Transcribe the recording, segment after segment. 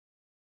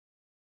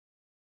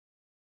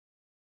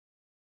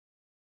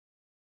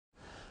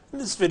In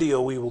this video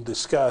we will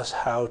discuss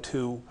how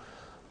to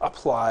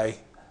apply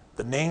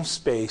the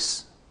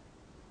namespace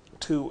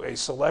to a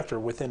selector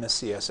within a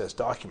CSS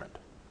document.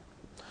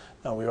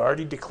 Now we've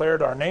already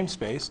declared our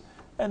namespace,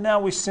 and now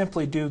we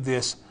simply do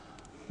this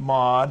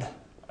mod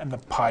and the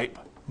pipe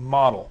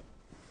model.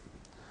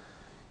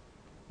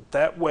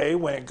 That way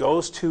when it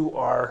goes to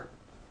our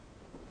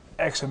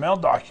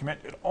XML document,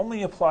 it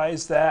only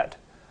applies that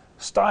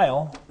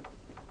style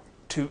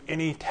to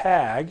any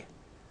tag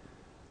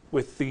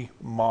with the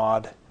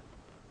mod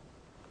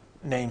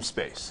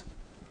namespace.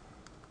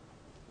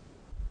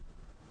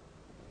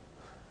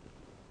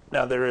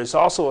 Now there is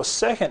also a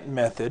second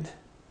method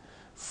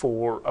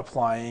for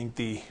applying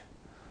the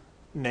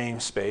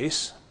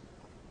namespace,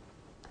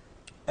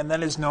 and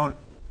that is known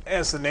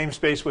as the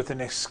namespace with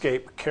an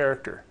escape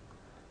character.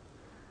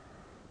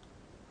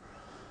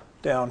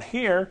 Down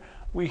here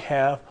we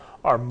have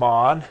our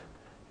mod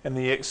and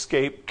the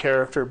escape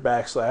character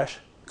 \:::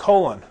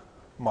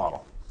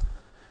 model.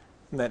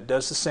 And that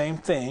does the same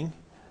thing,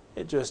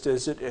 it just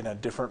does it in a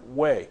different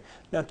way.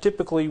 Now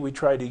typically we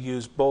try to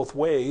use both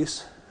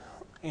ways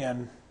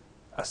in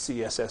a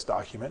CSS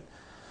document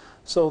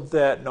so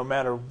that no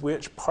matter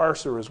which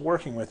parser is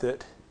working with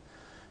it,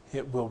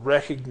 it will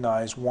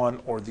recognize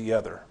one or the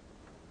other.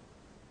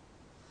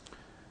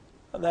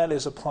 And that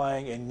is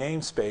applying a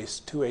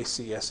namespace to a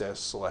CSS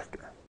selector.